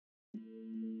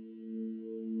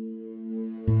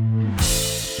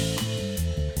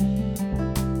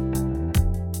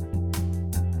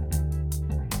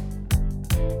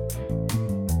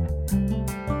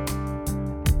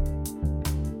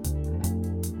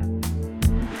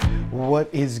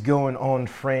What is going on,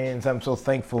 friends? I'm so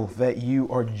thankful that you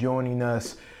are joining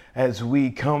us as we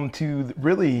come to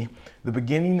really the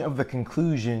beginning of the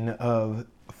conclusion of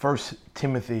First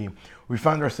Timothy. We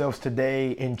find ourselves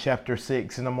today in chapter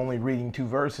 6, and I'm only reading 2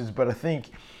 verses, but I think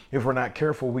if we're not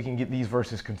careful, we can get these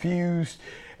verses confused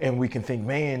and we can think,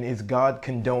 man, is God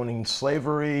condoning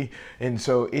slavery? And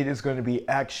so it is going to be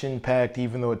action-packed,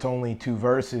 even though it's only 2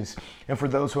 verses. And for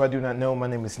those who I do not know, my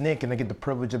name is Nick, and I get the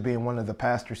privilege of being one of the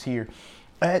pastors here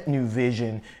at New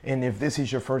Vision. And if this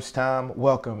is your first time,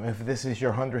 welcome. If this is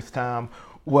your 100th time,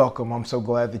 welcome. I'm so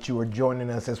glad that you are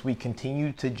joining us as we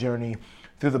continue to journey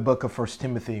through the book of First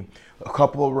Timothy. A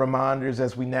couple of reminders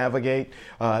as we navigate.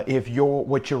 If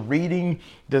what you're reading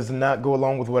does not go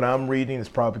along with what I'm reading, it's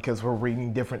probably because we're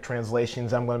reading different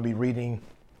translations. I'm going to be reading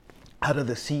out of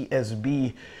the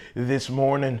CSB this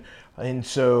morning, and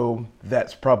so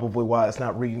that's probably why it's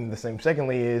not reading the same.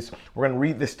 Secondly, is we're going to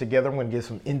read this together. I'm going to get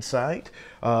some insight,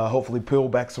 hopefully peel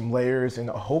back some layers, and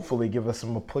hopefully give us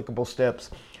some applicable steps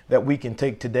that we can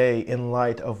take today in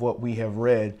light of what we have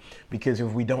read. Because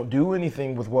if we don't do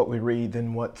anything with what we read,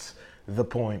 then what's the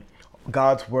point?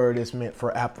 God's word is meant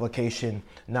for application,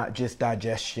 not just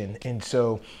digestion. And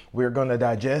so we're going to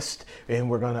digest and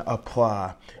we're going to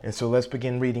apply. And so let's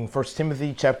begin reading 1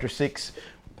 Timothy chapter 6,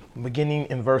 beginning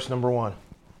in verse number 1.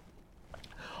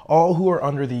 All who are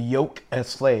under the yoke as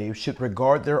slaves should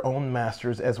regard their own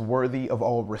masters as worthy of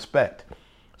all respect,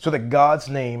 so that God's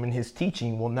name and his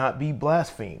teaching will not be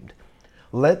blasphemed.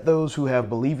 Let those who have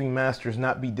believing masters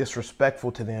not be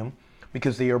disrespectful to them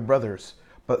because they are brothers,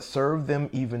 but serve them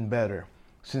even better,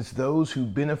 since those who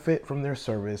benefit from their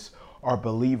service are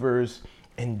believers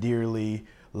and dearly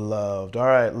loved. All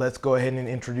right, let's go ahead and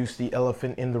introduce the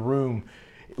elephant in the room.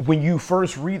 When you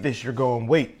first read this, you're going,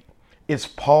 wait, is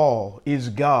Paul, is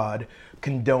God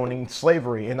condoning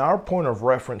slavery? And our point of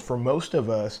reference for most of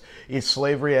us is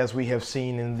slavery as we have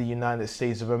seen in the United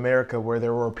States of America, where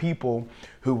there were people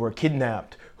who were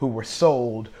kidnapped, who were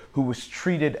sold, who was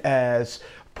treated as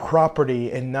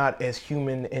property and not as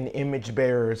human and image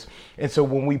bearers. And so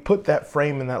when we put that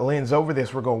frame and that lens over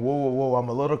this, we're going, whoa, I'm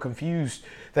a little confused.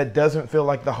 That doesn't feel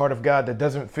like the heart of God. That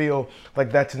doesn't feel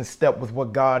like that's in step with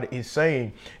what God is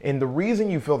saying. And the reason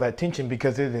you feel that tension,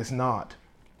 because it is not.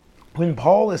 When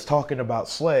Paul is talking about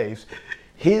slaves,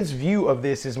 his view of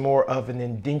this is more of an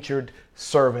indentured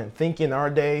servant. Think in our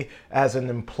day as an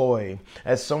employee,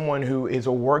 as someone who is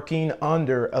working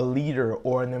under a leader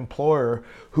or an employer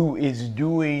who is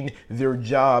doing their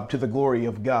job to the glory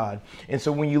of God. And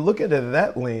so when you look at it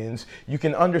that lens, you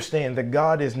can understand that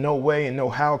God is no way and no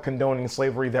how condoning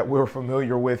slavery that we're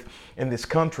familiar with in this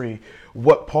country.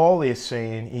 What Paul is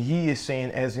saying, he is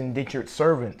saying as indentured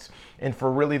servants. And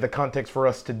for really the context for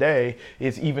us today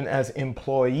is even as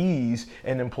employees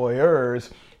and employers,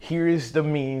 here is the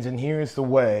means and here is the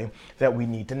way that we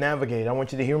need to navigate. I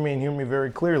want you to hear me and hear me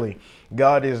very clearly.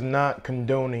 God is not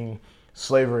condoning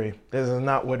slavery. This is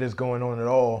not what is going on at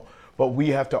all. But we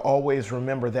have to always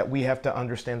remember that we have to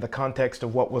understand the context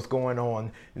of what was going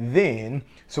on then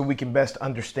so we can best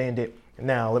understand it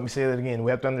now. Let me say that again.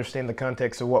 We have to understand the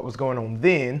context of what was going on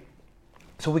then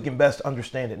so we can best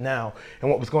understand it now.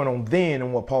 And what was going on then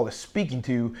and what Paul is speaking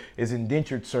to is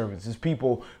indentured servants. It's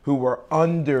people who were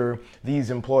under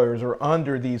these employers or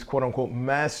under these quote unquote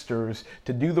masters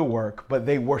to do the work, but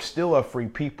they were still a free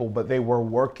people, but they were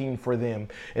working for them.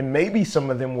 And maybe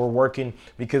some of them were working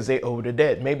because they owed a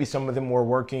debt. Maybe some of them were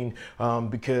working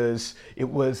because it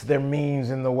was their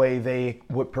means and the way they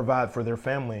would provide for their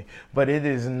family. But it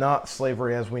is not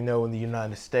slavery as we know in the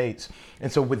United States.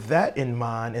 And so with that in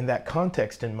mind, in that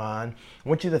context in mind, I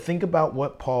want you to think about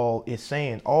what Paul is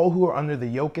saying. All who are under the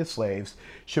yoke as slaves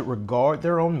should regard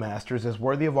their own masters as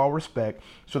worthy of all respect,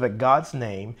 so that God's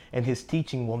name and his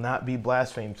teaching will not be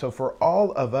blasphemed. So for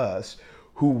all of us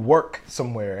who work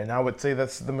somewhere, and I would say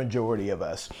that's the majority of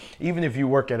us, even if you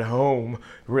work at home,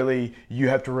 really, you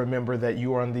have to remember that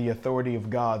you are on the authority of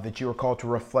God, that you are called to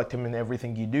reflect him in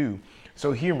everything you do.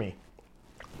 So hear me.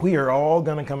 We are all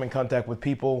going to come in contact with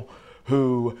people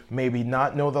who maybe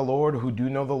not know the Lord, who do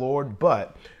know the Lord,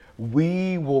 but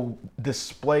we will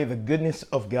display the goodness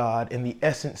of God and the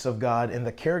essence of God and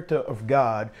the character of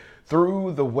God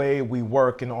through the way we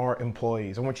work in our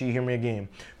employees. I want you to hear me again,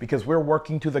 because we're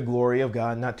working to the glory of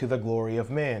God, not to the glory of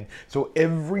man. So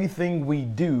everything we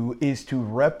do is to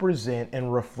represent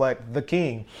and reflect the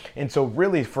King. And so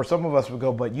really for some of us we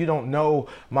go, but you don't know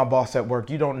my boss at work.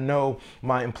 You don't know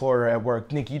my employer at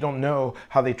work. Nick, you don't know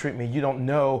how they treat me. You don't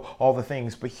know all the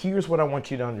things. But here's what I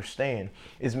want you to understand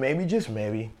is maybe, just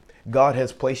maybe, God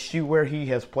has placed you where he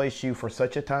has placed you for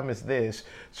such a time as this,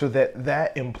 so that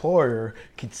that employer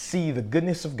could see the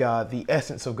goodness of God, the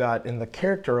essence of God, and the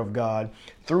character of God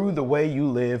through the way you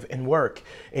live and work.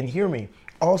 And hear me,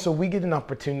 also, we get an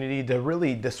opportunity to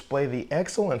really display the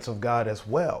excellence of God as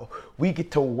well. We get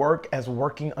to work as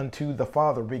working unto the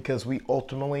Father, because we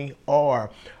ultimately are.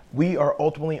 We are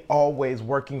ultimately always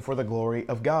working for the glory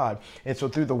of God. And so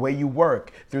through the way you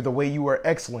work, through the way you are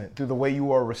excellent, through the way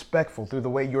you are respectful, through the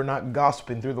way you're not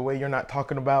gossiping, through the way you're not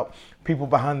talking about people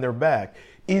behind their back,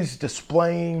 is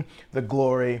displaying the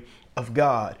glory of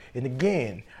God. And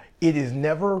again, it is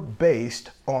never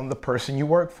based on the person you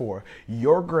work for.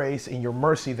 Your grace and your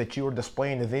mercy that you are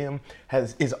displaying to them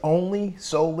is only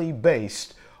solely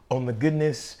based on the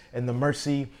goodness and the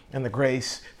mercy and the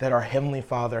grace that our Heavenly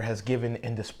Father has given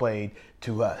and displayed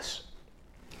to us.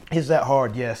 Is that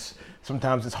hard? Yes.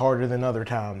 Sometimes it's harder than other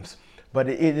times. But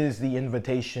it is the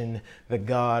invitation that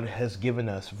God has given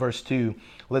us. Verse 2,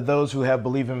 let those who have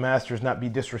believing masters not be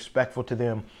disrespectful to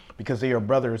them because they are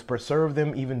brothers, but serve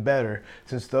them even better,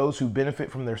 since those who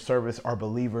benefit from their service are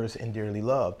believers and dearly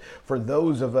loved. For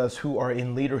those of us who are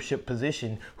in leadership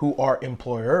position, who are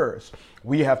employers,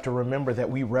 we have to remember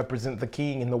that we represent the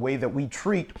King in the way that we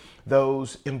treat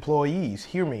those employees.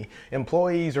 Hear me,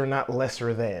 employees are not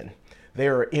lesser than. They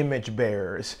are image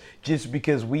bearers. Just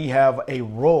because we have a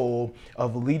role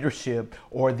of leadership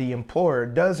or the employer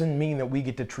doesn't mean that we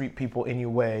get to treat people any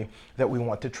way that we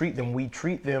want to treat them. We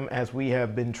treat them as we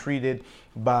have been treated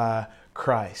by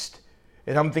Christ.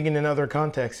 And I'm thinking in other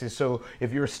contexts. So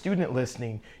if you're a student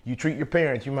listening, you treat your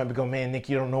parents, you might be going, man, Nick,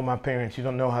 you don't know my parents. You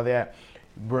don't know how they act.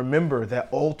 Remember that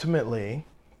ultimately,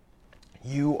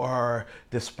 you are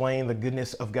displaying the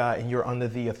goodness of God and you're under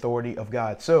the authority of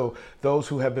God. So those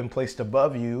who have been placed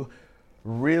above you,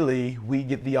 really, we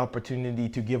get the opportunity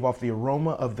to give off the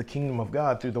aroma of the kingdom of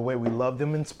God through the way we love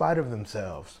them in spite of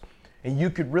themselves. And you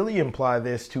could really imply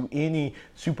this to any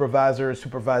supervisor,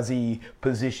 supervisee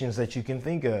positions that you can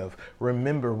think of.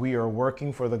 Remember, we are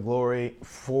working for the glory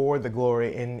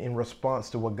and in response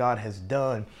to what God has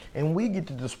done. And we get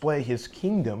to display his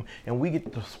kingdom and we get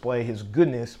to display his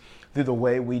goodness through the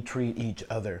way we treat each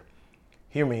other.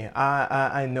 Hear me,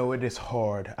 I know it is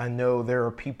hard. I know there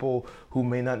are people who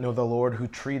may not know the Lord who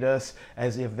treat us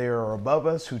as if they are above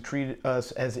us, who treat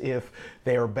us as if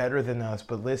they are better than us.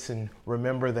 But listen,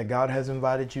 remember that God has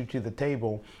invited you to the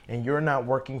table and you're not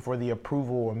working for the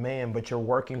approval of man, but you're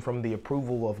working from the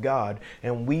approval of God.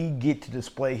 And we get to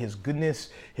display his goodness,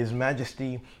 his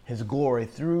majesty, his glory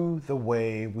through the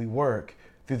way we work,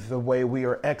 through the way we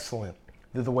are excellent,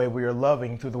 through the way we are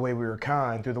loving, through the way we are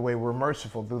kind, through the way we're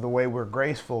merciful, through the way we're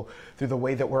graceful, through the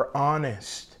way that we're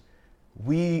honest.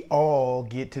 We all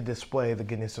get to display the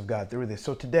goodness of God through this.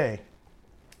 So today,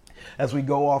 as we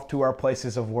go off to our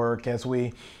places of work, as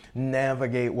we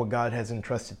navigate what God has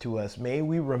entrusted to us, may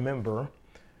we remember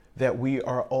that we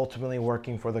are ultimately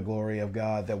working for the glory of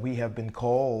God, that we have been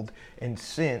called and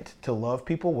sent to love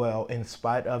people well in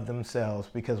spite of themselves,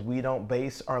 because we don't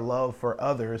base our love for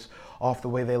others off the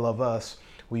way they love us.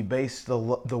 We base the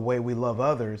way we love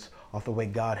others off the way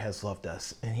God has loved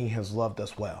us, and he has loved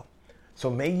us well. So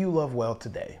may you love well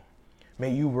today.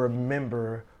 May you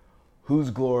remember whose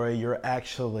glory you're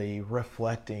actually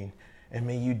reflecting, and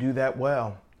may you do that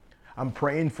well. I'm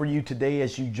praying for you today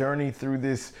as you journey through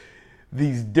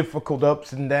these difficult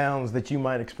ups and downs that you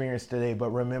might experience today. But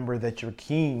remember that your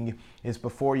King is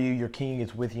before you, your King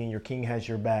is with you, and your King has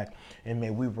your back. And may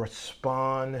we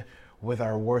respond with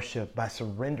our worship by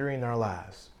surrendering our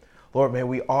lives. Lord, may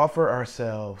we offer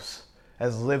ourselves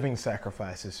as living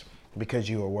sacrifices because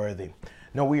you are worthy.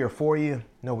 Know we are for you,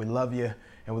 know we love you,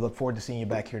 and we look forward to seeing you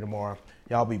back here tomorrow.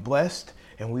 Y'all be blessed,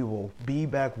 and we will be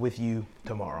back with you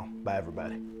tomorrow. Bye,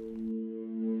 everybody.